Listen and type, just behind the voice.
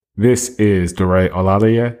This is Dore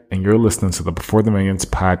Olalaye, and you're listening to the Before the Millions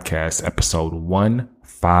podcast, episode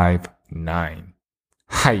 159.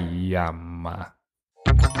 Hayama.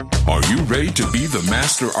 Are you ready to be the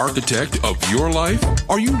master architect of your life?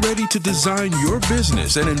 Are you ready to design your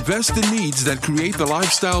business and invest in needs that create the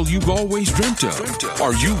lifestyle you've always dreamt of?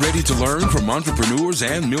 Are you ready to learn from entrepreneurs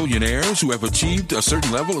and millionaires who have achieved a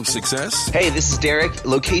certain level of success? Hey, this is Derek,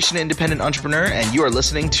 location independent entrepreneur, and you are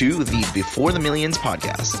listening to the Before the Millions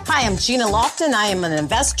podcast. Hi, I'm Gina Lofton. I am an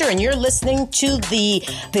investor, and you're listening to the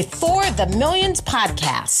Before the Millions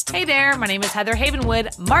podcast. Hey there, my name is Heather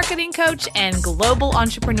Havenwood, marketing coach and global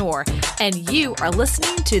entrepreneur, and you are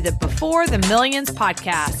listening to the Before the Millions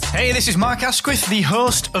podcast. Hey, this is Mark Asquith, the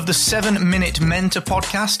host of the 7-Minute Mentor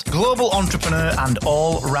podcast, global entrepreneur and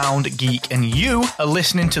all-round geek, and you are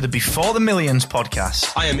listening to the Before the Millions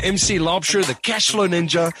podcast. I am MC Lobsher, the Cashflow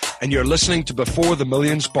Ninja, and you're listening to Before the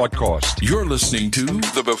Millions podcast. You're listening to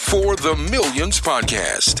the Before the Millions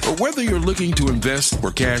podcast. Whether you're looking to invest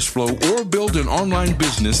for cash flow or build an online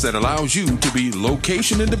business that allows you to be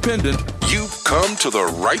location independent, you've come to the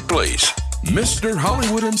right place. Mr.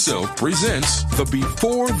 Hollywood himself presents the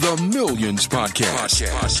Before the Millions podcast.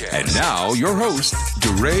 And now your host,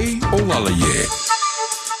 Dore Olalaye.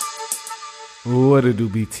 What it do,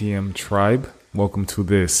 BTM tribe? Welcome to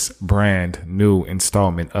this brand new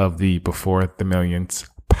installment of the Before the Millions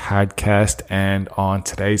podcast. And on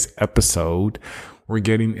today's episode, we're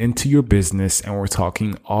getting into your business and we're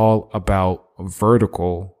talking all about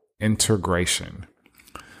vertical integration.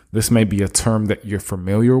 This may be a term that you're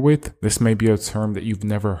familiar with. This may be a term that you've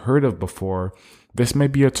never heard of before. This may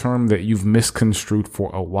be a term that you've misconstrued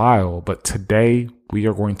for a while, but today we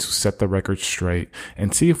are going to set the record straight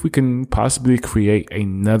and see if we can possibly create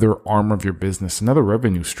another arm of your business, another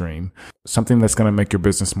revenue stream, something that's going to make your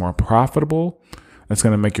business more profitable, that's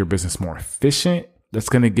going to make your business more efficient, that's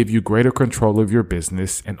going to give you greater control of your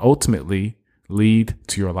business and ultimately lead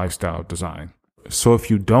to your lifestyle design. So if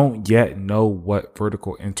you don't yet know what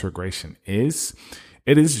vertical integration is,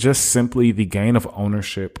 it is just simply the gain of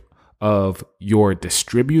ownership of your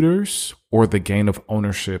distributors or the gain of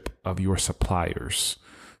ownership of your suppliers.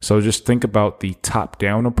 So just think about the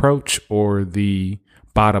top-down approach or the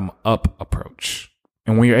bottom-up approach.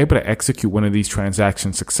 And when you're able to execute one of these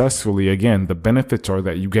transactions successfully, again, the benefits are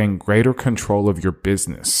that you gain greater control of your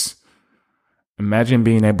business. Imagine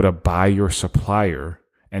being able to buy your supplier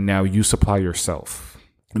and now you supply yourself.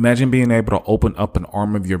 Imagine being able to open up an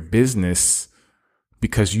arm of your business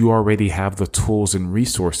because you already have the tools and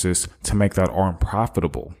resources to make that arm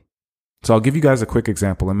profitable. So I'll give you guys a quick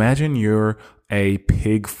example. Imagine you're a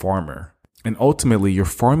pig farmer, and ultimately your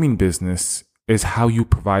farming business is how you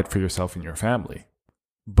provide for yourself and your family.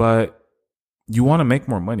 But you want to make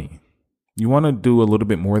more money. You want to do a little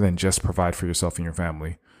bit more than just provide for yourself and your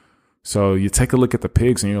family. So you take a look at the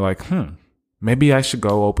pigs and you're like, maybe I should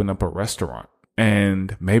go open up a restaurant,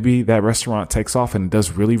 and maybe that restaurant takes off and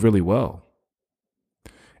does really, really well.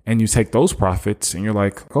 And you take those profits and you're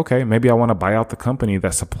like, okay, maybe I want to buy out the company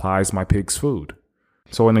that supplies my pigs food.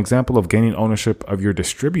 So an example of gaining ownership of your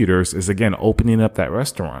distributors is, again, opening up that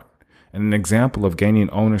restaurant. And an example of gaining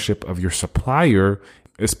ownership of your supplier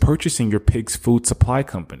is purchasing your pig's food supply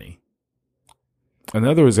company.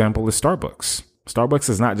 Another example is Starbucks. Starbucks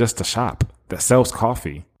is not just a shop that sells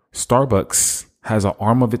coffee. Starbucks has an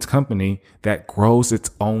arm of its company that grows its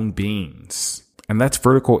own beans. And that's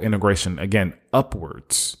vertical integration, again,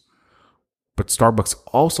 upwards. But Starbucks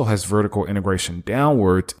also has vertical integration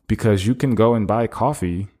downward because you can go and buy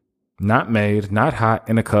coffee, not made, not hot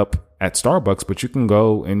in a cup at Starbucks, but you can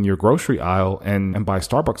go in your grocery aisle and buy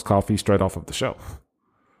Starbucks coffee straight off of the shelf.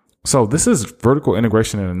 So this is vertical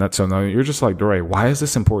integration in a nutshell. Now you're just like, Dore, why is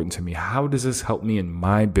this important to me? How does this help me in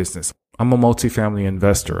my business? I'm a multifamily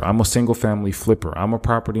investor. I'm a single family flipper. I'm a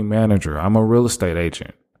property manager. I'm a real estate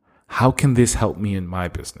agent. How can this help me in my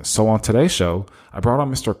business? So on today's show, I brought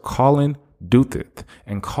on Mr. Colin Duthith.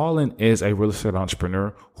 And Colin is a real estate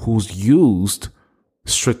entrepreneur who's used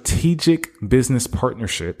strategic business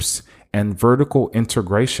partnerships and vertical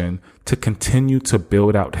integration to continue to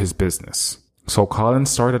build out his business. So Colin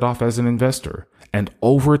started off as an investor, and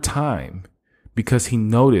over time, because he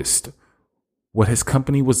noticed what his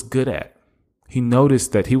company was good at, he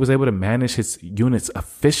noticed that he was able to manage his units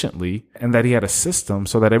efficiently and that he had a system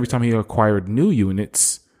so that every time he acquired new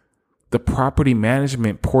units, the property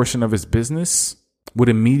management portion of his business would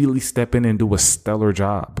immediately step in and do a stellar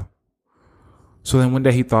job. So then one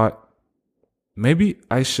day he thought, maybe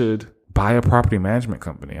I should buy a property management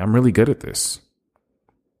company. I'm really good at this.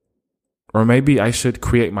 Or maybe I should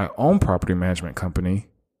create my own property management company.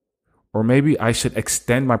 Or maybe I should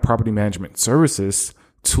extend my property management services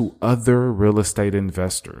to other real estate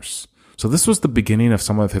investors. So this was the beginning of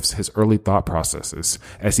some of his early thought processes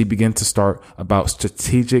as he began to start about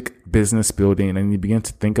strategic business building and he began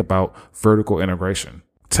to think about vertical integration.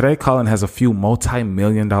 Today, Colin has a few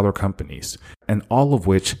multi-million-dollar companies, and all of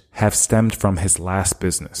which have stemmed from his last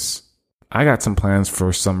business. I got some plans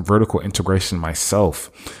for some vertical integration myself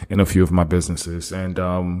in a few of my businesses, and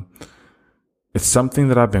it's something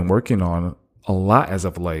that I've been working on a lot as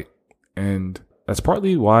of late, and that's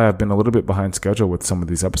partly why I've been a little bit behind schedule with some of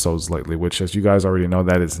these episodes lately, which, as you guys already know,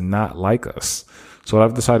 that is not like us. So what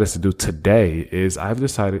I've decided to do today is I've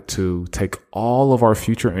decided to take all of our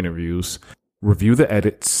future interviews, review the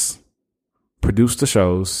edits, produce the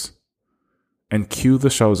shows, and queue the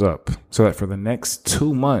shows up so that for the next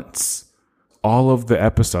 2 months, all of the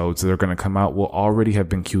episodes that are going to come out will already have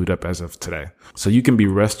been queued up as of today. So you can be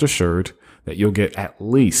rest assured that you'll get at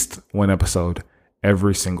least one episode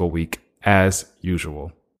every single week as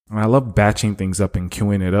usual. And I love batching things up and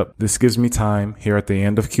queuing it up. This gives me time here at the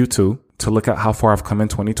end of Q2 to look at how far I've come in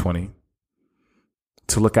 2020,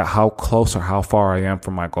 to look at how close or how far I am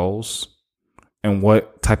from my goals, and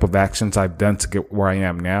what type of actions I've done to get where I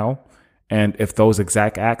am now. And if those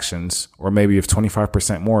exact actions, or maybe if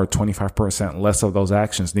 25% more or 25% less of those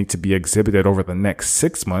actions need to be exhibited over the next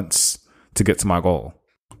 6 months to get to my goal.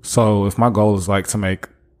 So if my goal is like to make,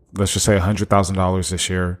 let's just say $100,000 this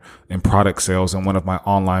year in product sales in one of my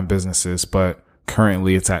online businesses, but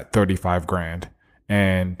currently it's at 35 grand.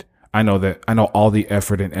 And I know all the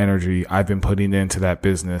effort and energy I've been putting into that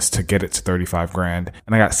business to get it to 35 grand.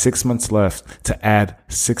 And I got 6 months left to add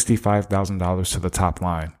 $65,000 to the top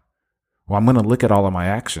line. Well, I'm going to look at all of my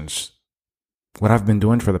actions, what I've been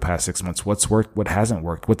doing for the past 6 months, what's worked, what hasn't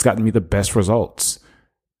worked, what's gotten me the best results.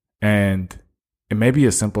 And it may be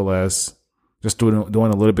as simple as just doing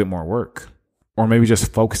a little bit more work, or maybe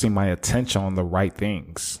just focusing my attention on the right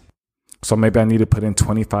things. So maybe I need to put in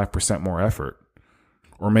 25% more effort.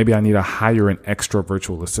 Or maybe I need to hire an extra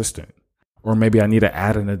virtual assistant. Or maybe I need to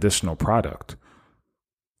add an additional product.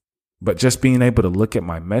 But just being able to look at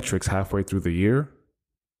my metrics halfway through the year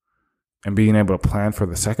and being able to plan for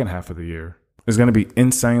the second half of the year is going to be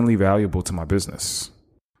insanely valuable to my business.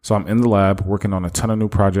 So I'm in the lab working on a ton of new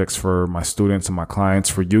projects for my students and my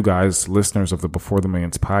clients, for you guys, listeners of the Before the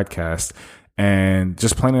Millions podcast, and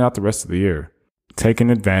just planning out the rest of the year.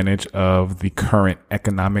 Taking advantage of the current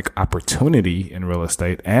economic opportunity in real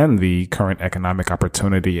estate and the current economic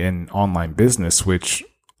opportunity in online business, which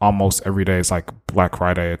almost every day is like Black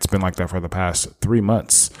Friday. It's been like that for the past 3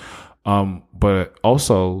 months. But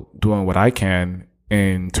also doing what I can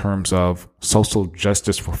in terms of social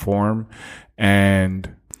justice reform and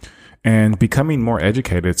becoming more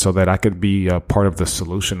educated so that I could be a part of the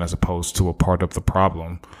solution as opposed to a part of the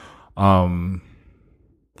problem.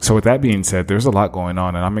 So with that being said, there's a lot going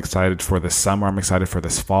on, and I'm excited for this summer. I'm excited for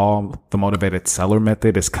this fall. The Motivated Seller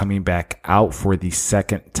Method is coming back out for the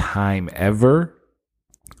second time ever.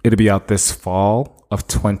 It'll be out this fall of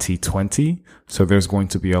 2020. So there's going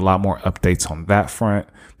to be a lot more updates on that front.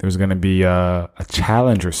 There's going to be a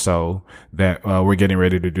challenge or so that we're getting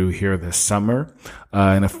ready to do here this summer,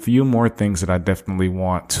 and a few more things that I definitely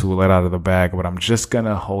want to let out of the bag, but I'm just going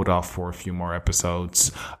to hold off for a few more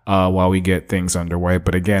episodes while we get things underway.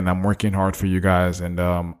 But again, I'm working hard for you guys, and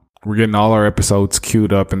we're getting all our episodes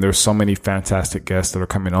queued up, and there's so many fantastic guests that are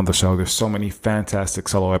coming on the show. There's so many fantastic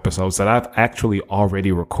solo episodes that I've actually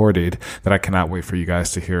already recorded that I cannot wait for you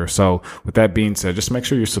guys to hear. So with that being said, just make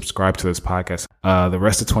sure you're subscribed to this podcast. The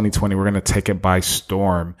rest of 2020, we're going to take it by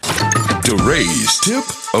storm. DeRay's tip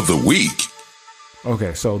of the week.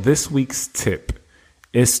 Okay, so this week's tip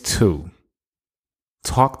is to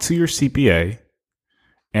talk to your CPA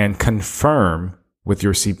and confirm with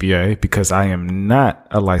your CPA, because I am not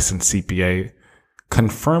a licensed CPA,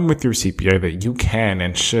 confirm with your CPA that you can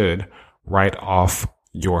and should write off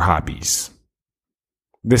your hobbies.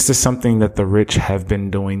 This is something that the rich have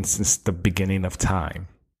been doing since the beginning of time.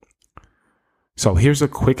 So here's a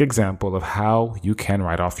quick example of how you can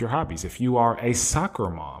write off your hobbies. If you are a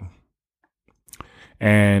soccer mom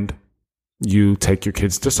and you take your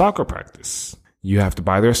kids to soccer practice, you have to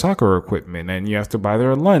buy their soccer equipment, and you have to buy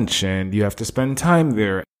their lunch, and you have to spend time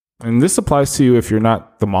there. And this applies to you if you're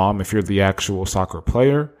not the mom, if you're the actual soccer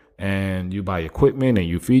player, and you buy equipment and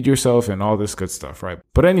you feed yourself and all this good stuff, right?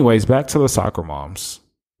 But anyways, back to the soccer moms,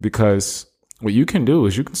 because what you can do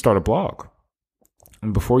is you can start a blog.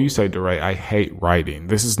 And before you say, DeRay, I hate writing,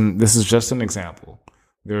 this is just an example.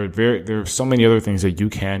 There are so many other things that you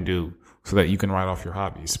can do so that you can write off your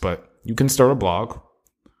hobbies, but you can start a blog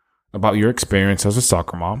about your experience as a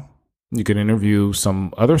soccer mom. You can interview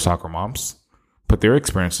some other soccer moms, put their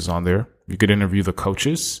experiences on there. You could interview the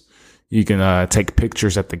coaches. You can take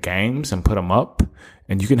pictures at the games and put them up.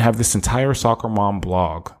 And you can have this entire Soccer Mom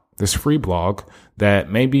blog, this free blog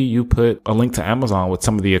that maybe you put a link to Amazon with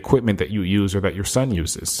some of the equipment that you use or that your son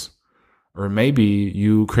uses. Or maybe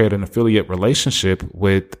you create an affiliate relationship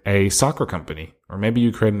with a soccer company. Or maybe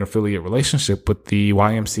you create an affiliate relationship with the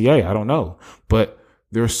YMCA. I don't know. But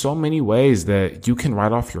there are so many ways that you can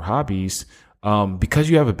write off your hobbies because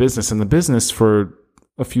you have a business. And the business for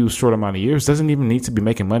a few short amount of years doesn't even need to be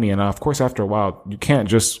making money. And of course, after a while, you can't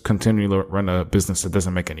just continually run a business that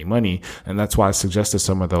doesn't make any money. And that's why I suggested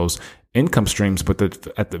some of those income streams. But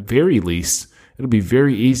at the very least, it'll be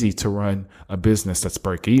very easy to run a business that's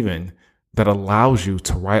break even that allows you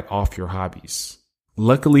to write off your hobbies.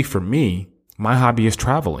 Luckily for me, my hobby is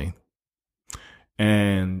traveling.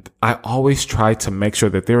 And I always try to make sure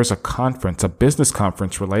that there is a conference, a business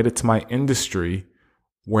conference related to my industry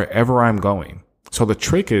wherever I'm going. So the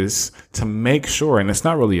trick is to make sure, and it's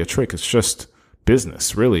not really a trick, it's just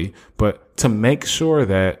business really, but to make sure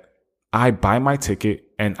that I buy my ticket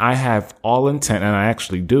and I have all intent, and I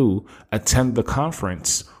actually do attend the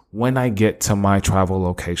conference when I get to my travel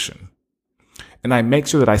location. And I make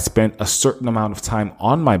sure that I spend a certain amount of time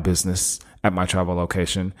on my business at my travel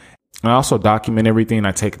location. And I also document everything.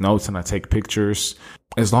 I take notes and I take pictures.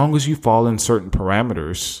 As long as you fall in certain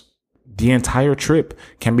parameters, the entire trip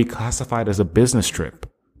can be classified as a business trip.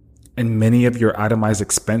 And many of your itemized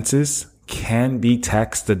expenses can be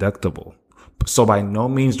tax deductible. So by no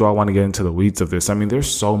means do I want to get into the weeds of this. I mean, there's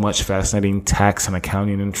so much fascinating tax and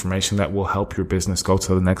accounting information that will help your business go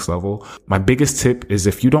to the next level. My biggest tip is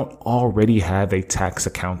if you don't already have a tax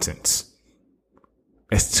accountant,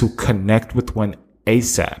 is to connect with one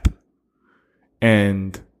ASAP.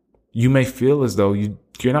 And you may feel as though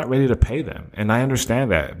you're not ready to pay them. And I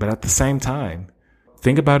understand that. But at the same time,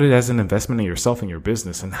 think about it as an investment in yourself and your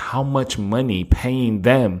business and how much money paying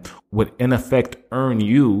them would in effect earn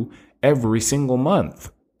you every single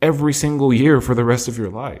month, every single year for the rest of your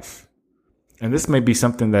life. And this may be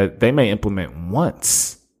something that they may implement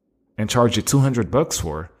once and charge you $200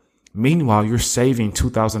 for. Meanwhile, you're saving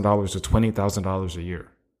 $2,000 or $20,000 a year.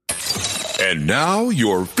 And now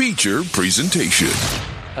your feature presentation.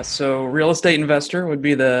 So real estate investor would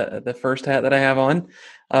be the first hat that I have on,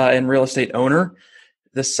 and real estate owner.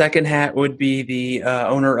 The second hat would be the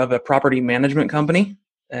owner of a property management company.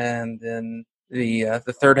 And then the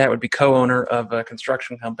third hat would be co-owner of a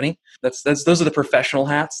construction company. Those are the professional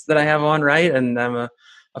hats that I have on, right? And I'm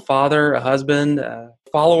a father, a husband, a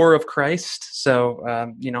follower of Christ.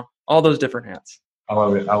 So, all those different hats. I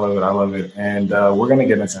love it. And we're going to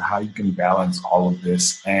get into how you can balance all of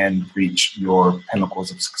this and reach your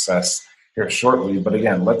pinnacles of success here shortly. But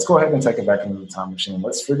again, let's go ahead and take it back into the time machine.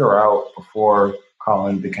 Let's figure out before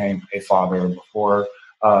Colin became a father, before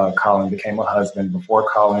Colin became a husband, before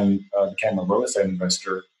Colin became a real estate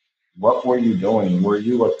investor, what were you doing? Were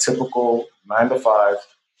you a typical 9-to-5,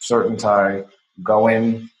 shirt and tie, go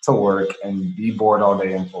in to work and be bored all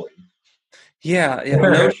day employee? Yeah,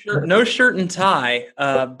 no shirt and tie,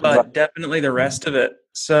 but definitely the rest of it.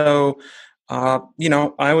 So,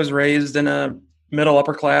 I was raised in a middle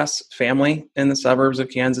upper class family in the suburbs of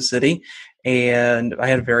Kansas City, and I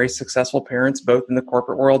had very successful parents, both in the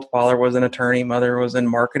corporate world. Father was an attorney, mother was in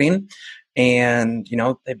marketing, and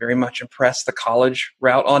they very much impressed the college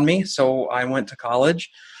route on me. So I went to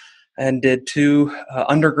college and did 2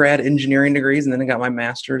 undergrad engineering degrees, and then I got my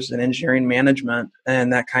master's in engineering management,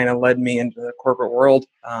 and that kind of led me into the corporate world.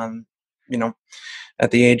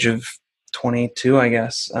 At the age of 22, I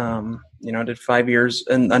guess. Did 5 years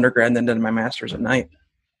in undergrad, and then did my master's at night.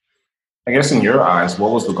 I guess in your eyes,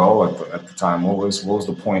 what was the goal at the time? What was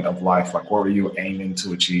the point of life? Like, what were you aiming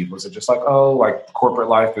to achieve? Was it just like, corporate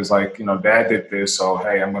life is like, dad did this, so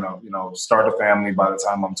hey, I'm gonna, start a family by the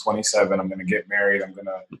time I'm 27. I'm gonna get married. I'm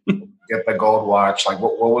gonna get the gold watch. Like,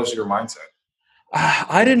 what was your mindset?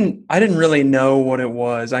 I didn't really know what it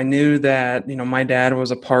was. I knew that my dad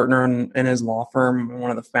was a partner in his law firm,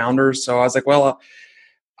 one of the founders. So I was like, well,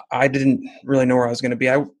 I didn't really know where I was going to be.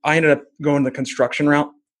 I ended up going the construction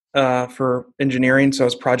route for engineering. So I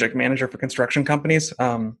was project manager for construction companies.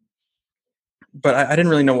 But I didn't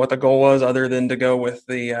really know what the goal was other than to go with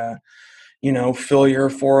the, fill your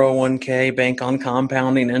 401k, bank on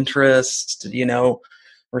compounding interest,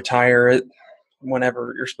 retire it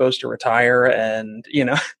whenever you're supposed to retire, and,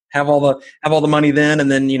 have all the money then,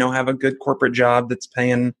 and then, have a good corporate job that's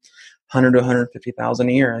paying $100,000 to $150,000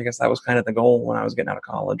 a year. I guess that was kind of the goal when I was getting out of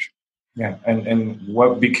college. Yeah. And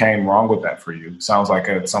what became wrong with that for you? Sounds like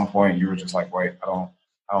at some point you were just like, wait, I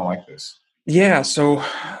don't like this. Yeah. So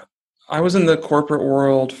I was in the corporate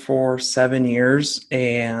world for 7 years,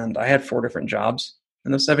 and I had 4 different jobs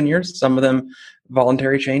in those 7 years. Some of them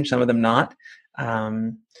voluntary change, some of them not.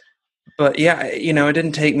 Um, but yeah, it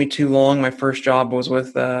didn't take me too long. My first job was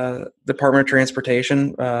with Department of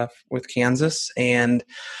Transportation with Kansas, and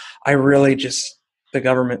I really the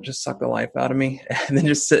government just sucked the life out of me. And then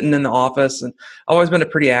just sitting in the office, and I've always been a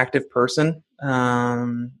pretty active person.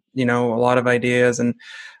 A lot of ideas, and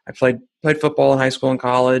I played football in high school and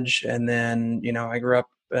college, and then I grew up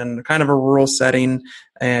in kind of a rural setting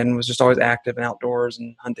and was just always active and outdoors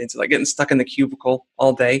and hunting. So like getting stuck in the cubicle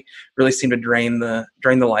all day really seemed to drain the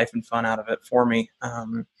life and fun out of it for me.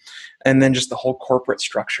 And then just the whole corporate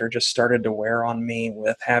structure just started to wear on me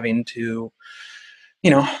with having to,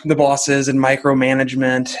 the bosses and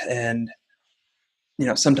micromanagement and,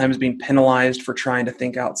 sometimes being penalized for trying to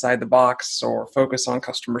think outside the box or focus on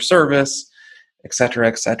customer service, et cetera,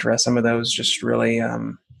 et cetera. Some of those just really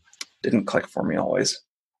didn't click for me always.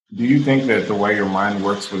 Do you think that the way your mind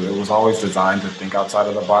works, it was always designed to think outside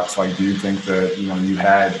of the box? Like, do you think that, you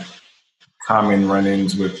had common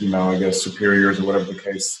run-ins with, I guess, superiors or whatever the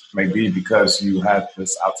case may be because you had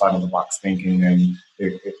this outside of the box thinking and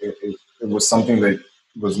it was something that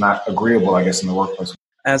was not agreeable, I guess, in the workplace?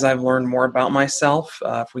 As I've learned more about myself,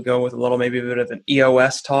 if we go with maybe a bit of an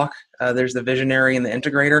EOS talk, there's the visionary and the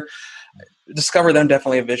integrator. Discover that I'm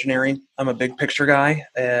definitely a visionary. I'm a big picture guy.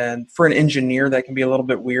 And for an engineer, that can be a little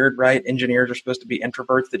bit weird, right? Engineers are supposed to be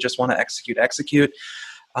introverts that just want to execute.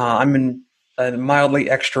 I'm a mildly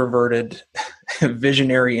extroverted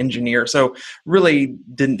visionary engineer. So really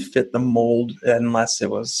didn't fit the mold unless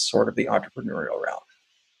it was sort of the entrepreneurial route.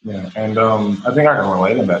 Yeah, and I think I can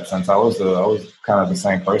relate in that sense. I was kind of the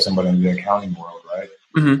same person, but in the accounting world, right?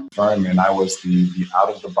 Mm-hmm. And I was the out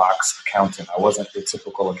of the box accountant. I wasn't the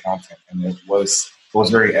typical accountant, and it was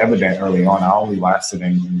very evident early on. I only lasted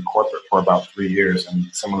in corporate for about 3 years, and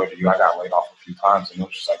similar to you, I got laid off a few times, and it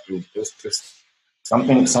was just like, dude, this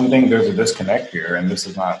something. There's a disconnect here, and this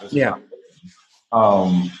is not.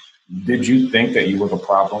 Did you think that you were the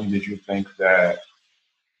problem? Did you think that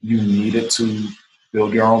you needed to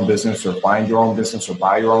build your own business or find your own business or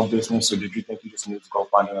buy your own business? Or did you think you just needed to go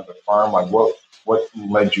find another firm? Like what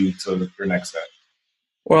led you to your next step?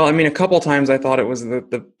 Well, I mean, a couple of times I thought it was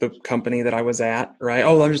the company that I was at, right?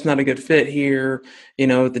 Oh, I'm just not a good fit here, the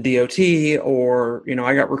DOT, or,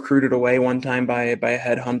 I got recruited away one time by a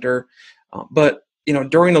headhunter. But,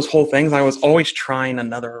 during those whole things, I was always trying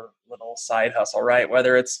another little side hustle, right?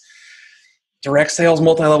 Whether it's direct sales,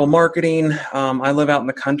 multi-level marketing. I live out in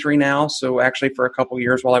the country now. So actually for a couple of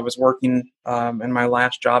years while I was working in my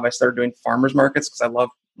last job, I started doing farmers markets because I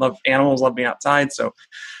love animals, love being outside. So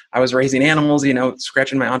I was raising animals,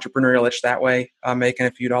 scratching my entrepreneurial itch that way, making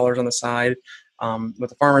a few dollars on the side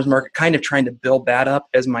with the farmers market, kind of trying to build that up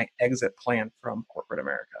as my exit plan from corporate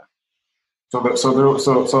America.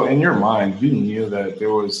 So in your mind, you knew that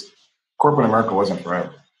corporate America wasn't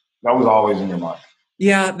forever. That was always in your mind.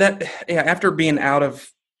 Yeah, after being out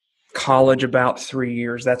of college about 3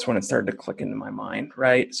 years, that's when it started to click into my mind,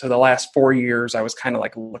 right? So the last 4 years, I was kind of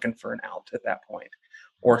like looking for an out at that point,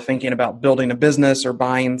 or thinking about building a business or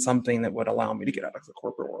buying something that would allow me to get out of the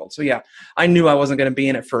corporate world. So yeah, I knew I wasn't going to be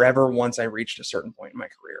in it forever once I reached a certain point in my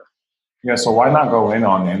career. Yeah, so why not go in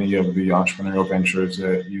on any of the entrepreneurial ventures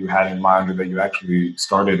that you had in mind or that you actually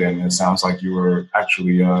started in? It sounds like you were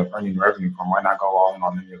actually earning revenue from. Why not go all in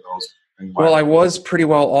on any of those? Well, I was pretty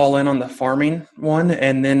well all in on the farming one,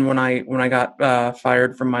 and then when I got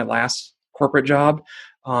fired from my last corporate job,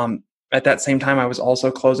 at that same time I was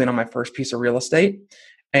also closing on my first piece of real estate,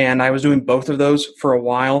 and I was doing both of those for a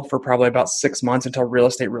while, for probably about 6 months until real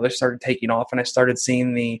estate really started taking off, and I started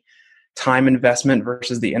seeing the time investment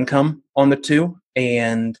versus the income on the two,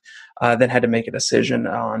 and then had to make a decision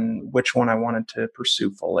on which one I wanted to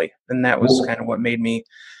pursue fully, and that was kind of what made me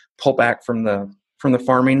pull back from the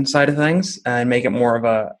farming side of things and make it more of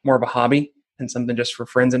a hobby and something just for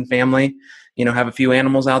friends and family, have a few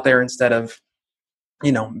animals out there instead of,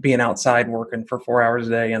 being outside working for 4 hours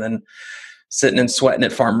a day and then sitting and sweating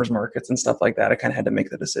at farmers markets and stuff like that. I kind of had to make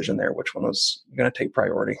the decision there, which one was going to take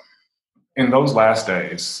priority. In those last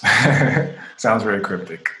days, sounds very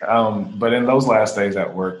cryptic, but in those last days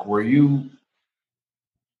at work, were you,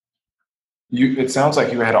 it sounds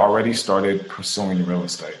like you had already started pursuing real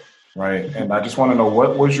estate. Right. And I just want to know,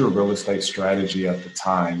 what was your real estate strategy at the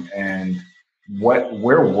time, and where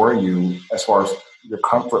were you as far as your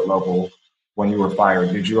comfort level when you were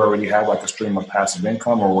fired? Did you already have like a stream of passive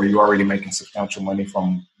income, or were you already making substantial money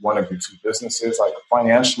from one of your two businesses? Like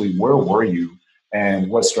financially, where were you, and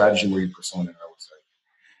what strategy were you pursuing in real estate?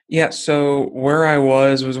 Yeah. So where I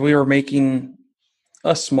was we were making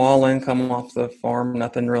a small income off the farm,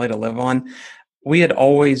 nothing really to live on. We had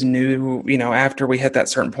always knew, after we hit that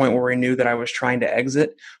certain point where we knew that I was trying to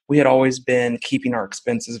exit, we had always been keeping our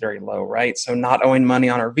expenses very low, right? So not owing money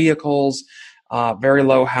on our vehicles, very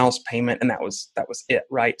low house payment, and that was it,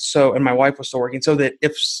 right? So, and my wife was still working, so that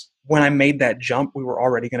when I made that jump, we were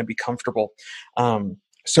already going to be comfortable.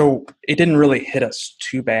 So it didn't really hit us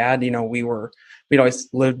too bad. We'd always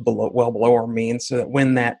lived well below our means, so that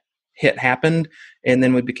when that hit happened, and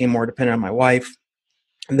then we became more dependent on my wife,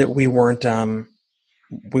 that we weren't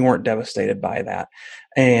devastated by that.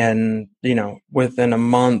 And within a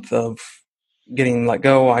month of getting let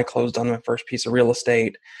go, I closed on my first piece of real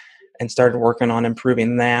estate and started working on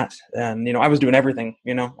improving that. And I was doing everything.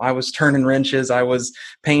 I was turning wrenches, I was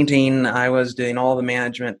painting, I was doing all the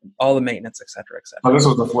management, all the maintenance, et cetera, et cetera. Oh, this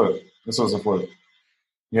was a flip.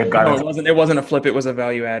 You had No, it wasn't a flip. It was a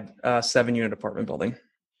value add 7-unit apartment building.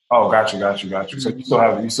 Oh, got you. So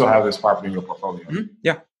you still have this property in your portfolio. Mm-hmm.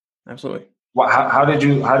 Yeah, absolutely. Well, how did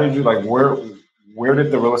you like, where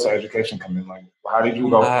did the real estate education come in? Like, how did you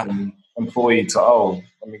go from employee to,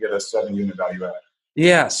 let me get a 7-unit value add?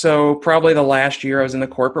 Yeah. So probably the last year I was in the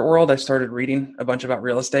corporate world, I started reading a bunch about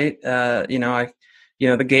real estate.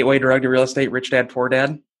 The gateway drug to real estate, Rich Dad, Poor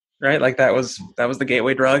Dad, right? Like that was the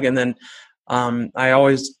gateway drug. And then I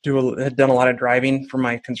always had done a lot of driving for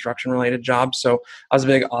my construction related jobs. So I was a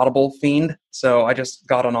big Audible fiend. So I just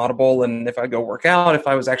got on Audible, and if I go work out, if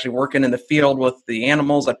I was actually working in the field with the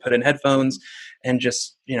animals, I'd put in headphones and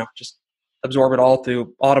just absorb it all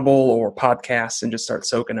through Audible or podcasts and just start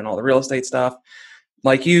soaking in all the real estate stuff.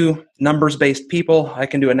 Like you, numbers-based people, I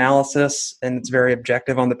can do analysis and it's very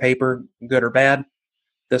objective on the paper, good or bad.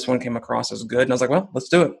 This one came across as good. And I was like, well, let's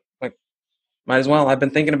do it. Like, might as well. I've been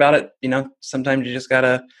thinking about it. Sometimes you just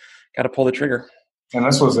gotta pull the trigger. And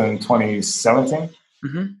this was in 2017?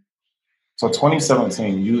 Mm-hmm. So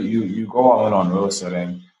 2017, you go all in on real estate.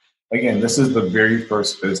 And again, this is the very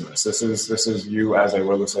first business. This is you as a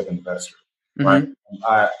real estate investor, right?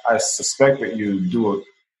 Mm-hmm. I suspect that you do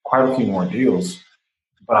quite a few more deals.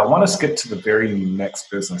 But I want to skip to the very next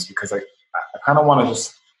business because I kind of want to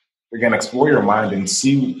just, again, explore your mind and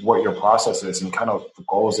see what your process is and kind of the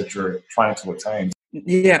goals that you're trying to attain.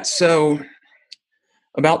 Yeah. So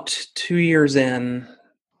about 2 years in,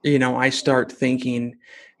 I start thinking,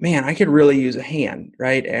 man, I could really use a hand,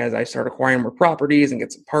 right? As I start acquiring more properties and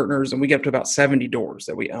get some partners, and we get up to about 70 doors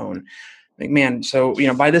that we own. Like, man, so,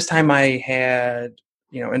 by this time I had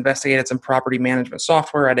investigated some property management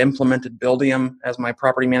software. I'd implemented Buildium as my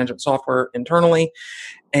property management software internally.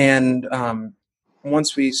 And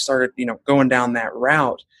once we started, going down that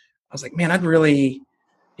route, I was like, man, I'd really,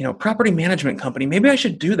 property management company, maybe I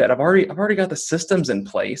should do that. I've already got the systems in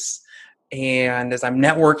place. And as I'm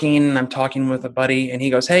networking, I'm talking with a buddy and he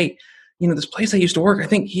goes, hey, this place I used to work, I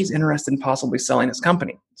think he's interested in possibly selling his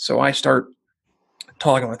company. So I start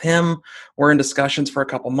talking with him. We're in discussions for a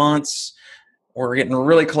couple months. We're getting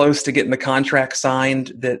really close to getting the contract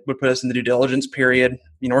signed that would put us in the due diligence period.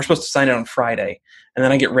 We're supposed to sign it on Friday. And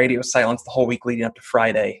then I get radio silence the whole week leading up to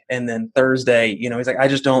Friday. And then Thursday, he's like, I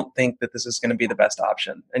just don't think that this is going to be the best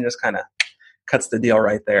option. And just kind of cuts the deal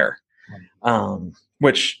right there.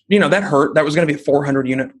 Which, that hurt. That was going to be a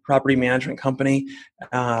 400-unit property management company.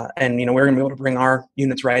 And, we were going to be able to bring our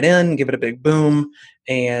units right in, give it a big boom.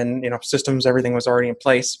 And, systems, everything was already in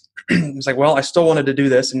place. It's like, well, I still wanted to do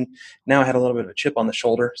this. And now I had a little bit of a chip on the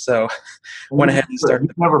shoulder. So went ahead and started.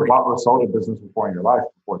 You've never bought or sold a business before in your life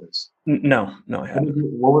before this? No, I haven't.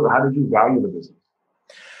 How did you value the business?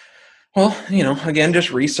 Well, again,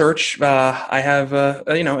 just research. I have,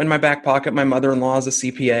 in my back pocket, my mother-in-law is a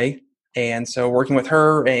CPA. And so working with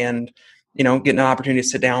her and, getting an opportunity to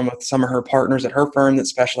sit down with some of her partners at her firm that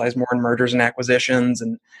specialize more in mergers and acquisitions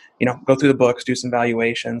and, go through the books, do some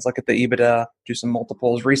valuations, look at the EBITDA, do some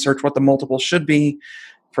multiples, research what the multiples should be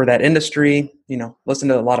for that industry, listen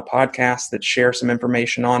to a lot of podcasts that share some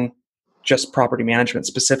information on just property management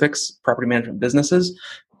specifics, property management businesses,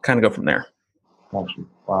 kind of go from there. Gotcha.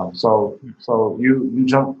 Wow. So you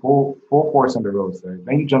jump full force into real estate.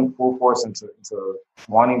 Then you jump full force into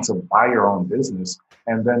wanting to buy your own business,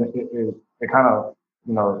 and then it kind of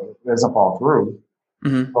doesn't fall through.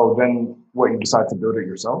 Mm-hmm. So then you decide to build it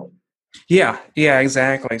yourself? Yeah,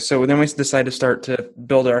 exactly. So then we decided to start to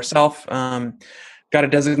build it ourselves. Got a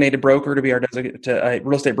designated broker to be a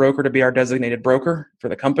real estate broker to be our designated broker for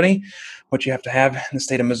the company, which you have to have in the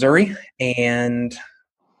state of Missouri, and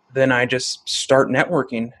then I just start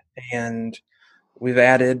networking, and we've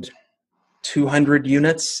added 200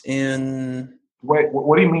 units in. Wait,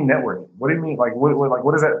 what do you mean networking? What do you mean? Like, what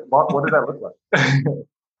does that look like?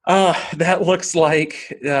 That looks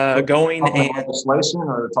like going Talking and legislation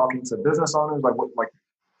or talking to business owners, like what, like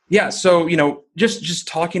yeah. So just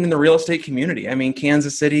talking in the real estate community. I mean,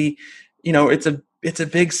 Kansas City, it's a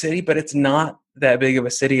big city, but it's not that big of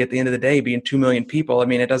a city at the end of the day. Being 2 million people, I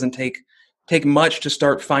mean, it doesn't take much to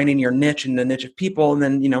start finding your niche and the niche of people, and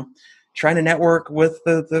then trying to network with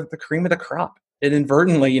the cream of the crop, and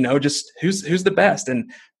inadvertently, just who's the best,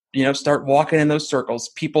 and start walking in those circles.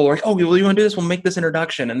 People are like, oh, well, you want to do this? We'll make this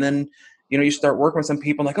introduction. And then, you start working with some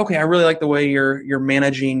people like, okay, I really like the way you're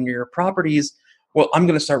managing your properties. Well, I'm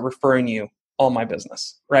going to start referring you all my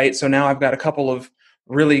business. Right. So now I've got a couple of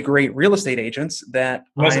really great real estate agents that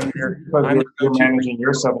you're managing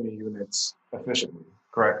your 70 units efficiently,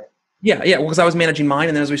 correct? Yeah. Yeah. Well, because I was managing mine.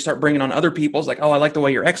 And then as we start bringing on other people, it's like, oh, I like the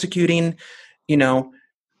way you're executing,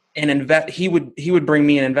 and he would bring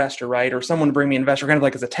me an investor, right? Or someone would bring me an investor kind of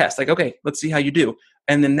like as a test, like, okay, let's see how you do.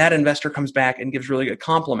 And then that investor comes back and gives really good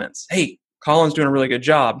compliments. Hey, Colin's doing a really good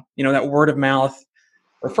job. That word of mouth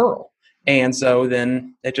referral. And so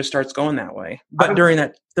then it just starts going that way. But during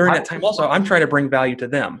that time also, I'm trying to bring value to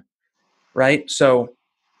them, right? So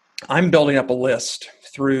I'm building up a list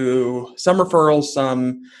through some referrals,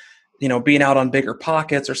 some, being out on bigger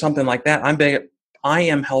pockets or something like that. I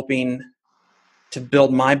am helping to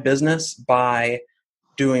build my business by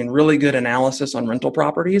doing really good analysis on rental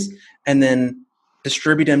properties and then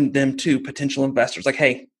distributing them to potential investors. Like,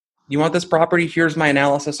 hey, you want this property? Here's my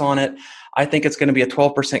analysis on it. I think it's going to be a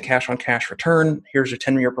 12% cash on cash return. Here's your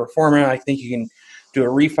 10-year pro forma. I think you can do a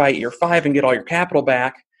refi at year 5 and get all your capital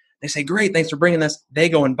back. They say, great, thanks for bringing this. They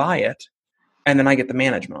go and buy it, and then I get the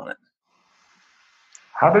management on it.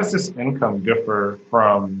 How does this income differ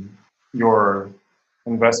from your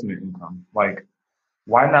investment income? Like,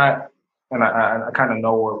 why not? And I kind of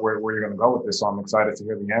know where you're going to go with this, so I'm excited to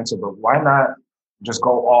hear the answer. But why not just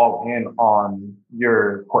go all in on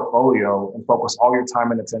your portfolio and focus all your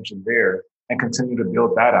time and attention there and continue to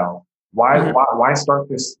build that out? Why start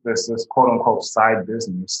this quote unquote side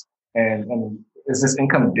business? And is this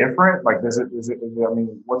income different? Like, is it? I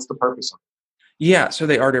mean, what's the purpose of it? Yeah, so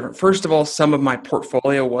they are different. First of all, some of my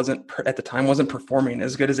portfolio wasn't performing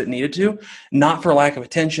as good as it needed to, not for lack of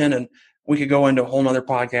attention. And we could go into a whole nother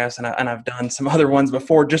podcast, and I've done some other ones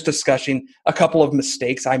before, just discussing a couple of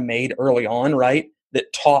mistakes I made early on, right,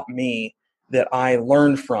 that taught me, that I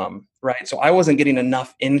learned from, right? So I wasn't getting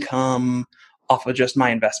enough income off of just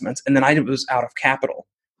my investments, and then I was out of capital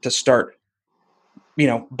to start,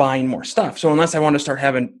 buying more stuff. So unless I wanted to start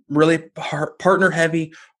having really partner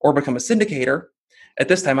heavy or become a syndicator, at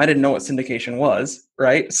this time I didn't know what syndication was,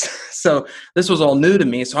 right? So this was all new to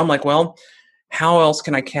me. So I'm like, well, how else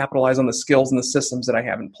can I capitalize on the skills and the systems that I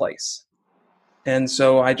have in place? And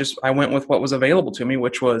so I went with what was available to me,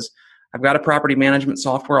 which was, I've got a property management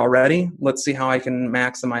software already. Let's see how I can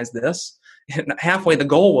maximize this. And halfway the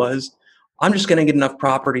goal was, I'm just going to get enough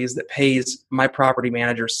properties that pays my property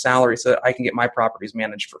manager's salary so that I can get my properties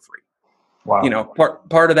managed for free. Wow.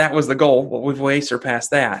 Part of that was the goal, but we've way surpassed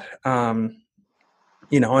that. And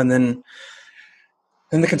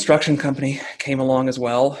then the construction company came along as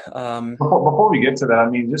well. Before we get to that, I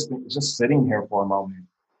mean, just sitting here for a moment,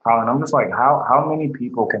 Colin, I'm just like, how many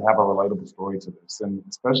people can have a relatable story to this, and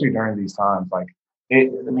especially during these times, like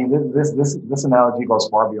this analogy goes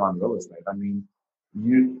far beyond real estate. I mean,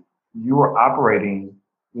 you are operating,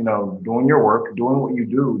 doing your work, doing what you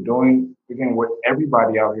do, doing again what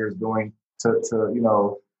everybody out here is doing to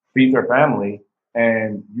feed their family,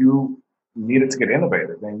 and you needed to get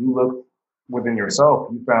innovative, and you look within yourself,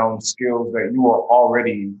 you found skills that you were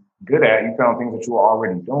already good at, you found things that you were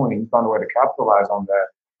already doing, and you found a way to capitalize on that,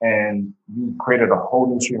 and you created a whole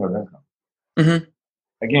new stream of income. Mm-hmm.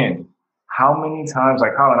 Again, how many times,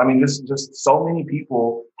 like Colin, I mean, just so many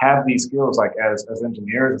people have these skills, like as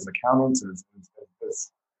engineers, as accountants, as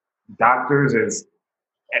doctors,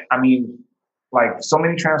 like so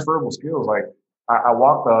many transferable skills. Like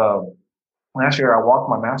last year I walked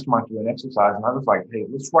my mastermind through an exercise, and I was like, hey,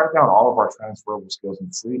 let's write down all of our transferable skills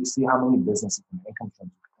and see how many businesses and income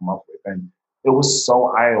streams we can come up with. And it was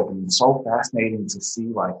so eye-opening, so fascinating to see,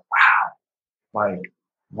 like, wow, like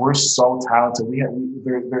we're so talented.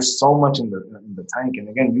 There's so much in the tank. And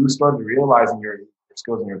again, you started realizing your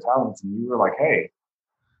skills and your talents, and you were like, hey,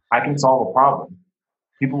 I can solve a problem.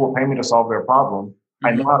 People will pay me to solve their problem. Mm-hmm.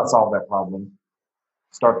 I know how to solve that problem.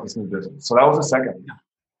 Start this new business. So that was the second.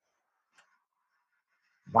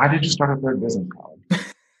 Why did you start a third business, Colin?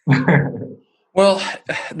 Well,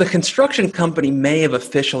 the construction company may have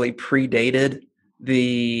officially predated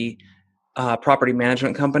the property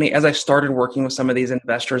management company. As I started working with some of these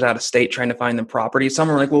investors out of state, trying to find them properties, some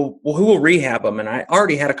were like, well, who will rehab them? And I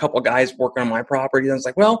already had a couple of guys working on my property. And I was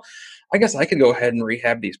like, well, I guess I could go ahead and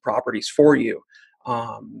rehab these properties for you.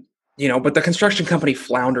 But the construction company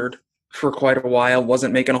floundered for quite a while,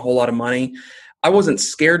 wasn't making a whole lot of money. I wasn't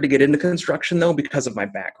scared to get into construction though, because of my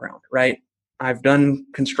background, right? I've done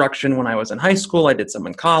construction when I was in high school. I did some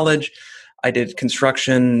in college. I did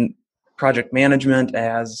construction project management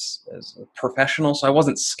as a professional. So I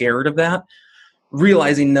wasn't scared of that.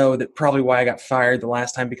 Realizing, no, that probably why I got fired the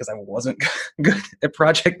last time, because I wasn't good at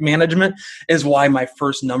project management, is why my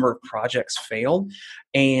first number of projects failed.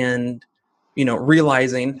 And,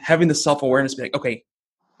 realizing, having the self-awareness, be like, okay,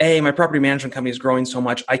 A, my property management company is growing so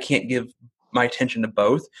much, I can't give my attention to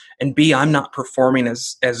both. And B, I'm not performing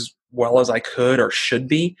as well as I could or should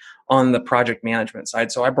be on the project management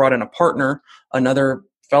side. So I brought in a partner, another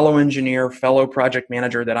fellow engineer, fellow project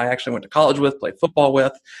manager that I actually went to college with, played football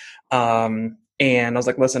with. And I was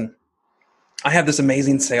like, listen, I have this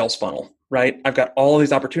amazing sales funnel, right? I've got all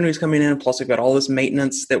these opportunities coming in, plus I've got all this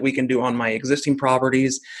maintenance that we can do on my existing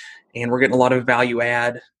properties. And we're getting a lot of value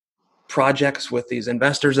add projects with these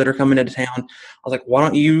investors that are coming into town. I was like, why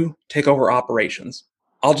don't you take over operations?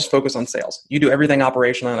 I'll just focus on sales. You do everything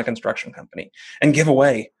operational in a construction company and give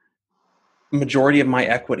away majority of my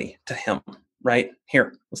equity to him, right?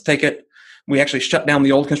 Here, let's take it. We actually shut down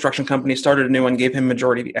the old construction company, started a new one, gave him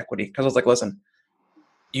majority of the equity. Because I was like, listen,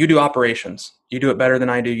 you do operations. You do it better than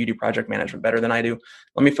I do. You do project management better than I do.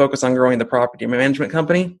 Let me focus on growing the property management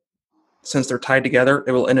company. Since they're tied together,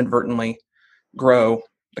 it will inadvertently grow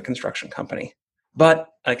the construction company. But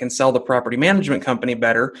I can sell the property management company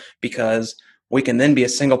better, because we can then be a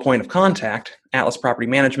single point of contact. Atlas Property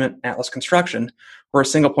Management, Atlas Construction, we're a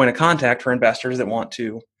single point of contact for investors that want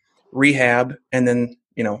to rehab and then,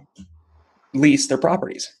 lease their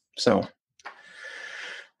properties. So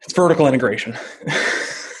it's vertical integration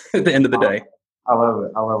at the end of the day. I love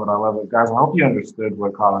it. Guys, I hope you understood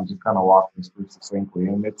what Colin just kind of walked us through succinctly.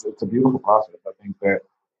 And it's a beautiful process. I think that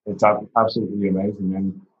it's absolutely amazing.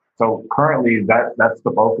 And so currently that's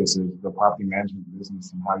the focus, is the property management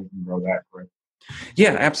business and how you can grow that, correct?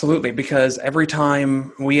 Yeah, absolutely. Because every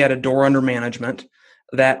time we add a door under management,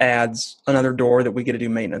 that adds another door that we get to do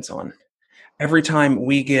maintenance on. Every time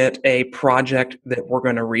we get a project that we're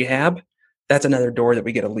going to rehab, that's another door that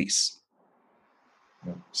we get a lease.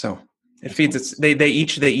 Yeah. So it feeds. They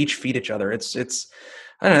each feed each other. It's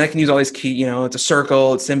I don't know. I can use all these key. It's a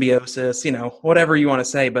circle. It's symbiosis. Whatever you want to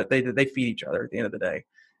say, but they feed each other at the end of the day.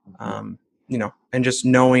 And just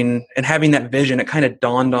knowing and having that vision, it kind of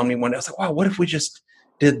dawned on me one day. I was like, wow, what if we just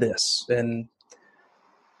did this? And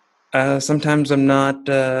sometimes I'm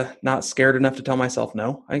not scared enough to tell myself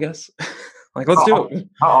no, I guess. Like, let's do it.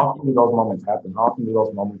 How often do those moments happen? How often do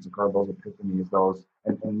those moments occur, those epiphanies,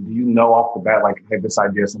 and do you know off the bat, like, hey, this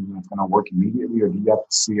idea is something that's going to work immediately, or do you have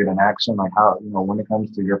to see it in action? Like, how, when it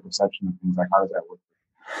comes to your perception of things, like, how does that work?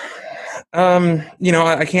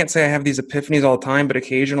 I can't say I have these epiphanies all the time, but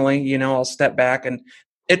occasionally, I'll step back, and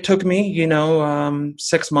it took me,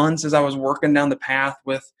 6 months as I was working down the path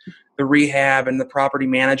with the rehab and the property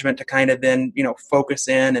management to kind of then, focus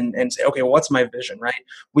in and say, okay, well, what's my vision, right?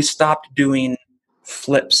 We stopped doing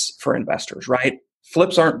flips for investors, right?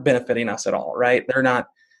 Flips aren't benefiting us at all, right? They're not.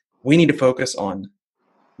 We need to focus on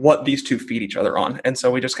what these two feed each other on. And so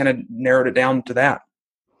we just kind of narrowed it down to that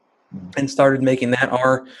and started making that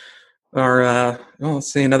our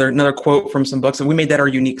let's see, another quote from some books. And we made that our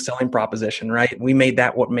unique selling proposition, right? We made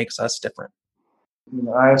that what makes us different.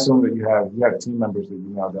 I assume that you have team members that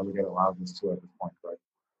you now delegate a lot of this to at this point, right?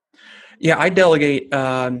 Yeah, I delegate.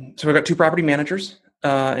 So we've got 2 property managers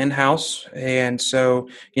in-house. And so,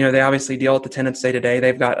 they obviously deal with the tenants day to day.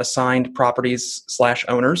 They've got assigned properties /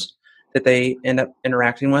 owners that they end up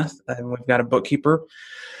interacting with. And we've got a bookkeeper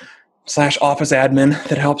 / office admin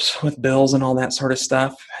that helps with bills and all that sort of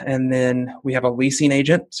stuff. And then we have a leasing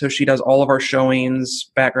agent. So she does all of our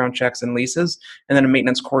showings, background checks, and leases. And then a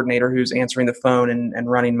maintenance coordinator who's answering the phone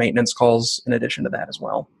and running maintenance calls in addition to that as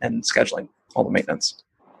well, and scheduling all the maintenance.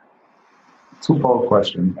 Twofold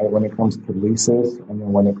question. When it comes to leases and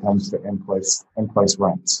then when it comes to in-place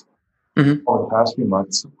rents. Mm-hmm. Over the past few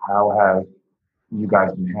months, how have you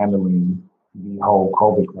guys been handling the whole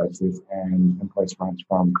COVID crisis and in-place rents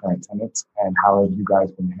from current tenants, and how have you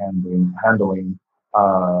guys been handling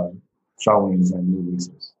showings and new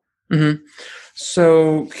leases? Mm-hmm.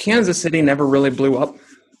 So Kansas City never really blew up,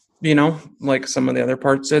 like some of the other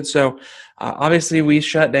parts did. So obviously we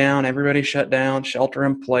shut down, everybody shut down, shelter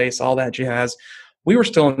in place, all that jazz. We were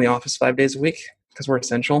still in the office 5 days a week because we're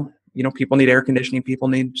essential. People need air conditioning, people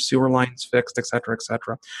need sewer lines fixed, et cetera, et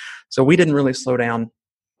cetera. So we didn't really slow down.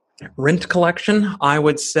 Rent collection, I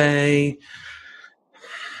would say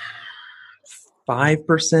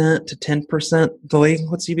 5% to 10%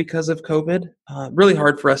 delinquency because of COVID. Really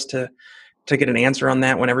hard for us to get an answer on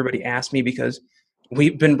that when everybody asks me, because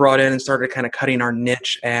we've been brought in and started kind of cutting our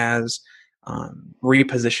niche as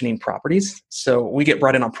repositioning properties. So we get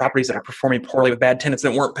brought in on properties that are performing poorly with bad tenants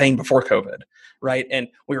that weren't paying before COVID, right? And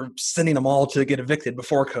we were sending them all to get evicted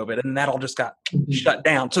before COVID, and that all just got shut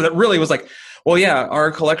down. So that really was like, well, yeah,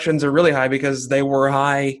 our collections are really high because they were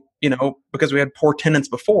high, because we had poor tenants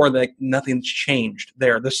before. That nothing's changed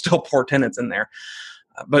there. There's still poor tenants in there.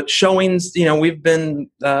 But showings, we've been,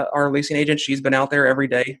 our leasing agent, she's been out there every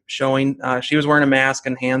day showing. She was wearing a mask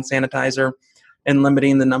and hand sanitizer and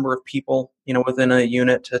limiting the number of people, within a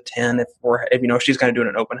unit to 10 if she's kind of doing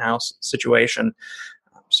an open house situation.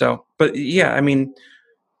 So, but yeah, I mean,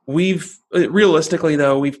 realistically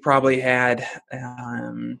though, we've probably had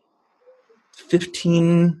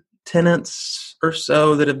 15 tenants or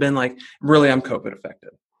so that have been like, really, I'm COVID affected.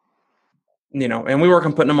 And we work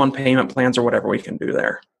on putting them on payment plans or whatever we can do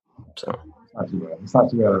there. So it's not too bad. It's not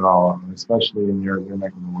too bad at all, especially in your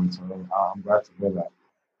neck of the woods. So I'm glad to hear that.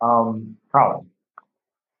 Colin,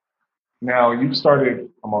 now you've started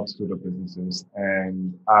a multitude of businesses,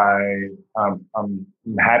 and I'm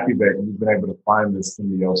happy that you've been able to find this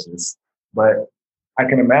symbiosis. But I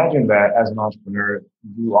can imagine that as an entrepreneur,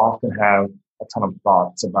 you often have a ton of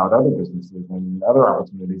thoughts about other businesses and other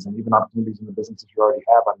opportunities, and even opportunities in the businesses you already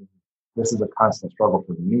have. I mean, this is a constant struggle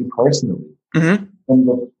for me personally. Mm-hmm. In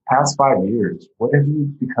the past 5 years, what have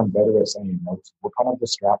you become better at saying no to? What kind of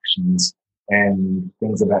distractions and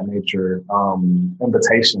things of that nature,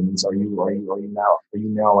 invitations are you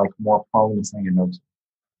now like more prone to saying no to?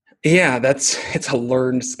 Yeah, it's a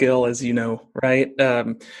learned skill, as you know, right?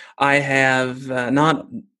 I have not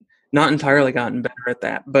entirely gotten better at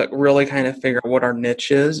that, but really kind of figure out what our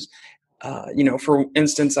niche is. For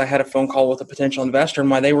instance, I had a phone call with a potential investor, and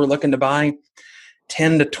why they were looking to buy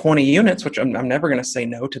 10 to 20 units, which I'm never going to say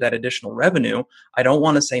no to that additional revenue. I don't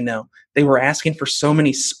want to say no. They were asking for so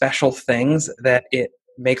many special things that it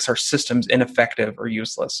makes our systems ineffective or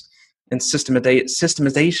useless. And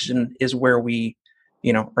systemization is where we,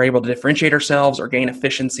 are able to differentiate ourselves or gain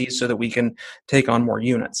efficiencies so that we can take on more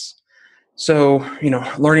units. So,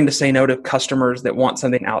 learning to say no to customers that want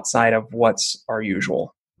something outside of what's our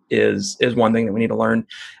usual is one thing that we need to learn.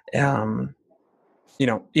 I'm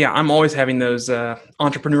always having those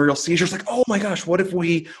entrepreneurial seizures, like, oh my gosh, what if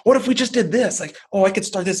we just did this? Like, oh, I could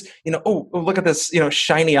start this, oh, look at this,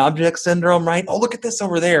 shiny object syndrome, right? Oh, look at this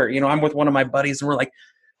over there. I'm with one of my buddies, and we're like,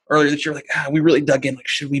 earlier this year, like, we really dug in, like,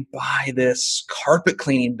 should we buy this carpet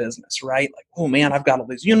cleaning business, right? Like, oh man, I've got all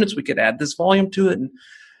these units, we could add this volume to it. And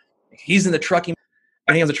he's in the trucking,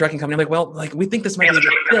 and he has a trucking company. I'm like, well, like, we think this might be a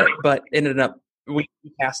good fit, but ended up, we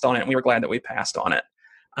passed on it, and we were glad that we passed on it.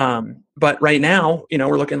 But right now,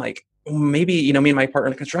 we're looking like maybe, me and my partner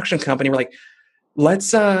in the construction company, we're like, we're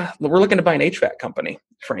looking to buy an HVAC company,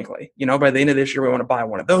 frankly. By the end of this year, we want to buy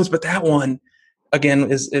one of those. But that one,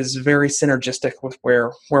 again, is very synergistic with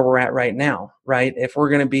where we're at right now, right? If we're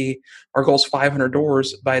going to be, our goal is 500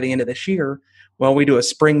 doors by the end of this year. Well, we do a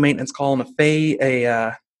spring maintenance call and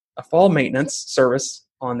a fall maintenance service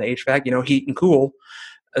on the HVAC, heat and cool.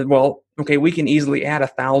 Well, okay, we can easily add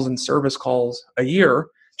 1,000 service calls a year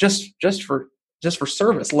just for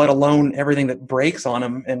service, let alone everything that breaks on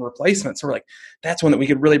them and replacements. So we're like, that's one that we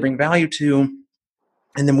could really bring value to.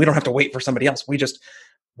 And then we don't have to wait for somebody else.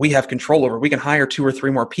 We have control over. We can hire 2 or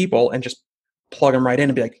 3 more people and just plug them right in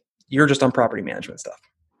and be like, you're just on property management stuff.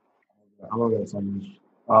 I love that so much.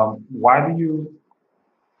 Not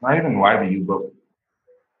even why do you, but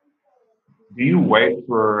do you wait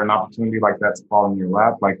for an opportunity like that to fall in your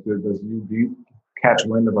lap? Like, do you catch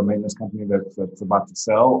wind of a maintenance company that's about to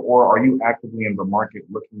sell, or are you actively in the market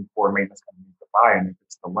looking for a maintenance company to buy? And if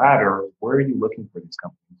it's the latter, where are you looking for these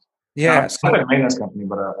companies? Yeah, not a maintenance company,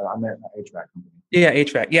 but I meant an HVAC company. Yeah,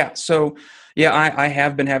 HVAC. Yeah, so I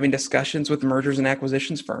have been having discussions with mergers and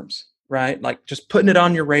acquisitions firms, right? Like, just putting it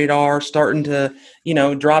on your radar, starting to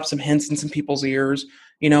drop some hints in some people's ears.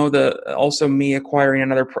 Also me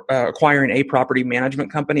acquiring a property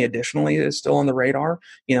management company additionally is still on the radar,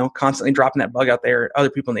 constantly dropping that bug out there.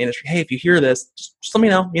 Other people in the industry, hey, if you hear this, just let me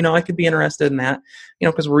know, I could be interested in that,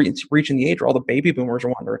 because we're reaching the age where all the baby boomers are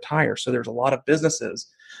wanting to retire. So there's a lot of businesses.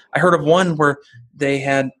 I heard of one where they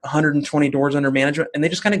had 120 doors under management, and they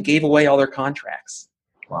just kind of gave away all their contracts.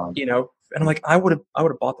 Wow. And I'm like, I would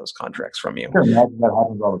have bought those contracts from you. I can imagine that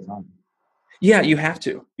happens all the time. Yeah, you have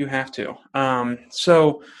to.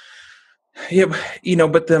 So Yeah,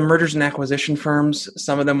 but the mergers and acquisition firms,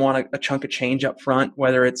 some of them want a chunk of change up front,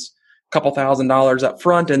 whether it's a couple $1,000s up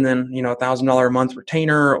front and then, $1,000 a month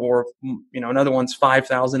retainer, or, another one's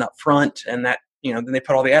 $5,000 up front. And that, then they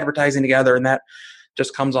put all the advertising together and that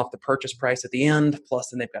just comes off the purchase price at the end. Plus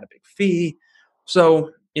then they've got a big fee.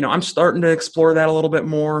 So, I'm starting to explore that a little bit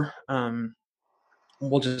more.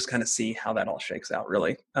 We'll just kind of see how that all shakes out,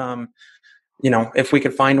 really. If we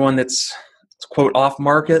could find one that's quote off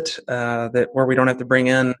market, that where we don't have to bring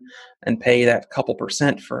in and pay that couple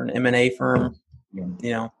percent for an M&A firm.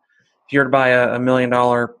 If you're to buy a $1 million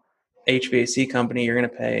HVAC company, you're going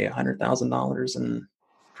to pay $100,000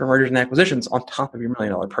 for mergers and acquisitions on top of your $1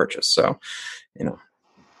 million purchase. So,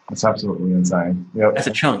 it's absolutely insane. Yep. That's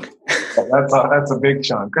a chunk. That's a big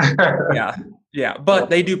chunk. Yeah. But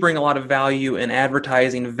they do bring a lot of value in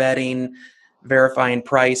advertising, vetting, verifying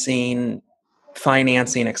pricing,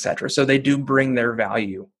 financing, etc. So they do bring their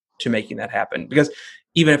value to making that happen, because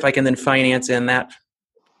even if I can then finance in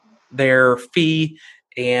their fee,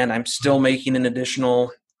 and I'm still making an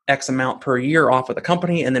additional X amount per year off of the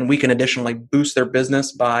company, and then we can additionally boost their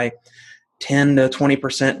business by 10 to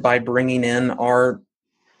 20% by bringing in our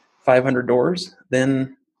 500 doors,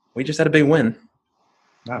 then we just had a big win.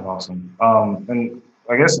 That's awesome. And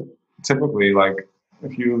I guess typically, like,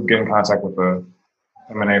 if you get in contact with a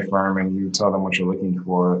M&A firm and you tell them what you're looking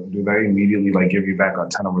for, do they immediately give you back a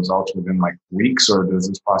ton of results within weeks, or does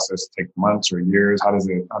this process take months or years? How does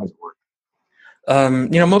it work?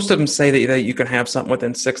 Most of them say that you can have something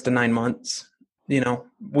within 6 to 9 months.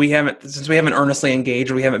 We haven't earnestly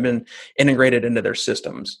engaged, we haven't been integrated into their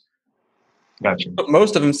systems. Gotcha. But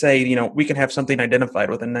most of them say, we can have something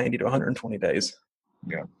identified within 90 to 120 days.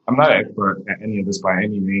 Yeah, I'm not an expert at any of this by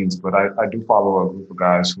any means, but I do follow a group of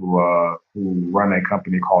guys who run a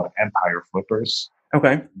company called Empire Flippers.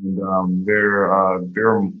 Okay. And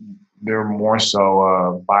they're more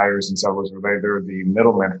so buyers and sellers. They're the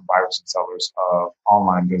middlemen for buyers and sellers of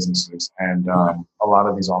online businesses, and a lot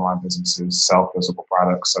of these online businesses sell physical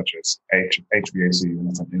products such as HVAC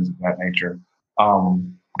and some things of that nature.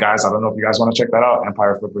 Guys, I don't know if you guys want to check that out,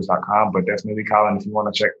 empireflippers.com, but definitely, Colin, if you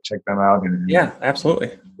want to check them out. And yeah, absolutely.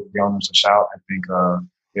 Give the owners a shout. I think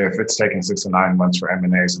if it's taking 6 to 9 months for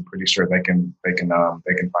M&As, I'm pretty sure they can find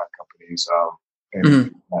companies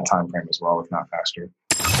in that time frame as well, if not faster.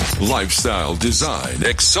 Lifestyle Design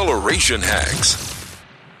Acceleration Hacks.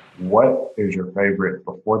 What is your favorite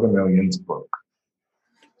Before the Millions book?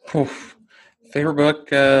 Favorite book,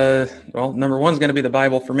 number 1 is going to be the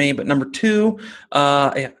Bible for me, but number 2,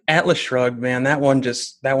 Atlas Shrugged, man, that one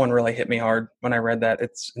really hit me hard when I read that.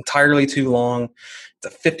 It's entirely too long.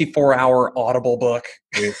 It's a 54-hour Audible book.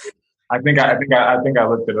 I think I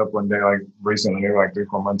looked it up one day, recently, maybe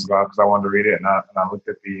 3-4 months ago, because I wanted to read it, and I looked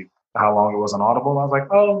at how long it was on Audible. I was like,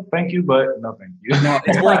 oh, thank you, but no thank you. No,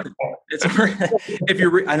 it's worth it. It's if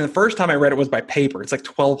you and the first time I read it was by paper. It's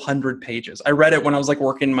 1,200 pages. I read it when I was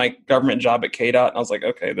working my government job at KDOT, and I was like,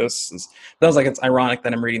 okay, it's ironic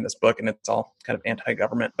that I'm reading this book and it's all kind of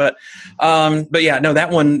anti-government. But yeah, no, that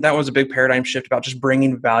was a big paradigm shift about just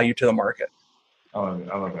bringing value to the market. I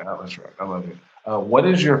love it. Atlas Shrugged. I love it. What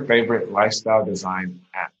is your favorite lifestyle design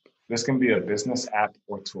app? This can be a business app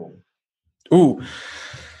or tool. Ooh.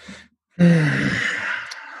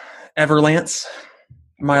 Everlance,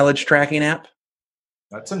 mileage tracking app.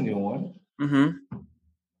 That's a new one. Mm-hmm.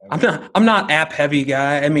 I'm not app heavy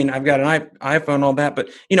guy. I mean, I've got an iPhone, all that, but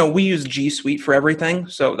we use G Suite for everything,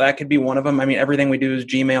 so that could be one of them. I mean, everything we do is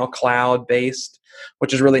Gmail cloud based,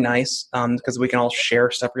 which is really nice because we can all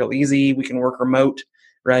share stuff real easy. We can work remote.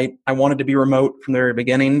 Right. I wanted to be remote from the very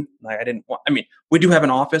beginning. We do have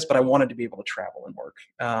an office, but I wanted to be able to travel and work.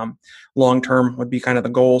 Long-term would be kind of the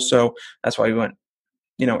goal. So that's why we went,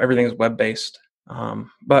 everything is web-based.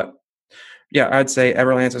 But yeah, I'd say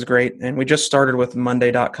Everlance is great. And we just started with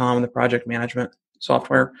Monday.com, the project management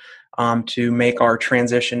software, to make our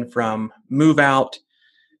transition from move out,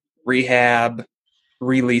 rehab,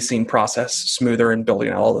 releasing process smoother and building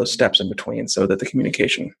out all those steps in between so that the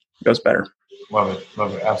communication goes better. Love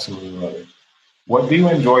it. Absolutely love it. What do you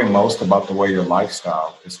enjoy most about the way your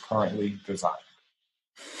lifestyle is currently designed?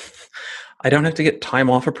 I don't have to get time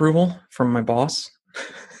off approval from my boss.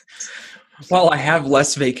 Well, I have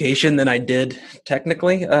less vacation than I did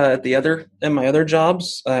technically in my other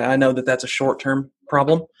jobs. I know that that's a short-term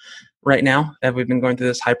problem right now. We've been going through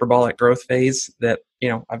this hyperbolic growth phase that,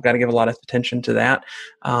 I've got to give a lot of attention to that.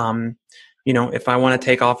 If I want to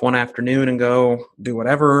take off one afternoon and go do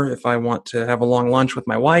whatever, if I want to have a long lunch with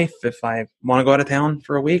my wife, if I want to go out of town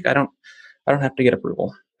for a week, I don't have to get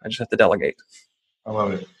approval. I just have to delegate. I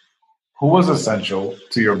love it. Who was essential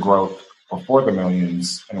to your growth before the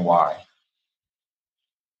millions and why?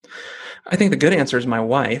 I think the good answer is my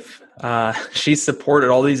wife. She supported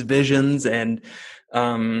all these visions and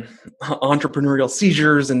entrepreneurial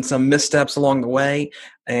seizures and some missteps along the way.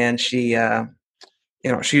 And she's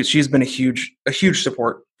been a huge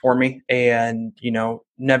support for me, and,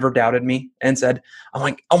 never doubted me and said, I'm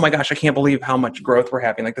like, oh my gosh, I can't believe how much growth we're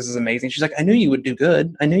having. Like, this is amazing. She's like, I knew you would do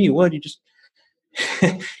good. I knew you would. You just,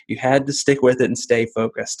 you had to stick with it and stay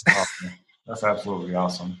focused. Awesome. That's absolutely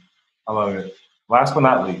awesome. I love it. Last but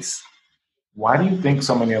not least, why do you think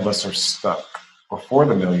so many of us are stuck before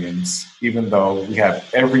the millions, even though we have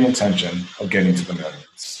every intention of getting to the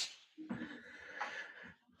millions?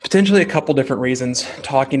 Potentially a couple different reasons.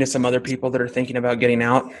 Talking to some other people that are thinking about getting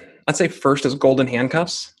out. I'd say first is golden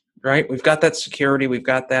handcuffs, right? We've got that security. We've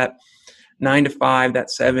got that 9 to 5,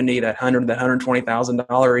 that 70, that 100, that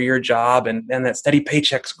 $120,000 a year job, and that steady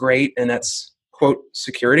paycheck's great, and that's, quote,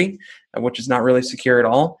 security, which is not really secure at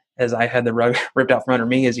all, as I had the rug ripped out from under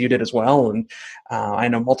me, as you did as well, and I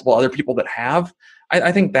know multiple other people that have.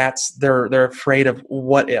 I think they're afraid of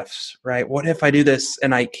what ifs, right? What if I do this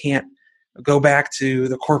and I can't go back to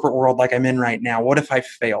the corporate world like I'm in right now? What if I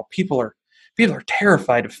fail? People are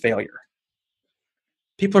terrified of failure.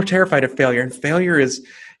 People are terrified of failure, and failure is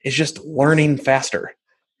just learning faster,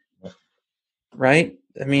 right?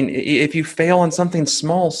 I mean, if you fail on something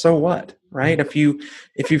small, so what, right? If you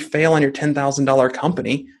fail on your $10,000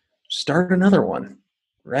 company, start another one,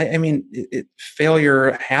 right? I mean,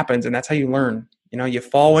 failure happens, and that's how you learn. You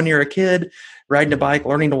fall when you're a kid, riding a bike,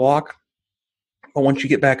 learning to walk. But once you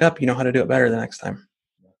get back up, you know how to do it better the next time.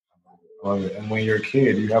 Love it. And when you're a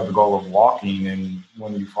kid, you have the goal of walking, and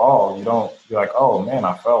when you fall, you're like, oh man,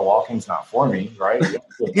 I fell. Walking's not for me, right?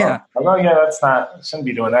 Yeah. Like, oh yeah, shouldn't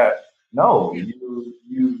be doing that. No,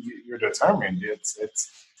 you're determined.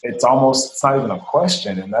 It's not even a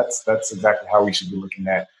question, and that's exactly how we should be looking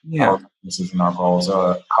at our businesses and our goals.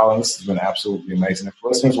 Colin, this has been absolutely amazing. If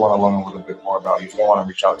listeners want to learn a little bit more about you, if they want to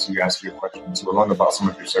reach out to you, ask you a question, or learn about some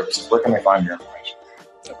of your services, where can they find your information?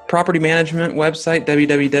 Property management website,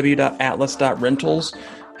 www.atlas.rentals.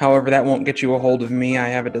 However, that won't get you a hold of me. I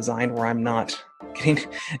have it designed where I'm not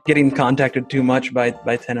getting contacted too much by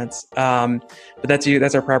tenants. But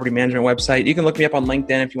that's our property management website. You can look me up on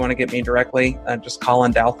LinkedIn if you want to get me directly. Just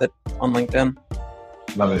Colin Douthit on LinkedIn.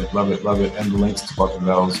 Love it. And the links to both of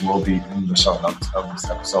those will be in the show notes of this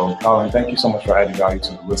episode. Colin, thank you so much for adding value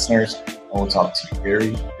to the listeners. And we'll talk to you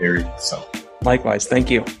very, very soon. Likewise.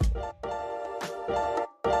 Thank you.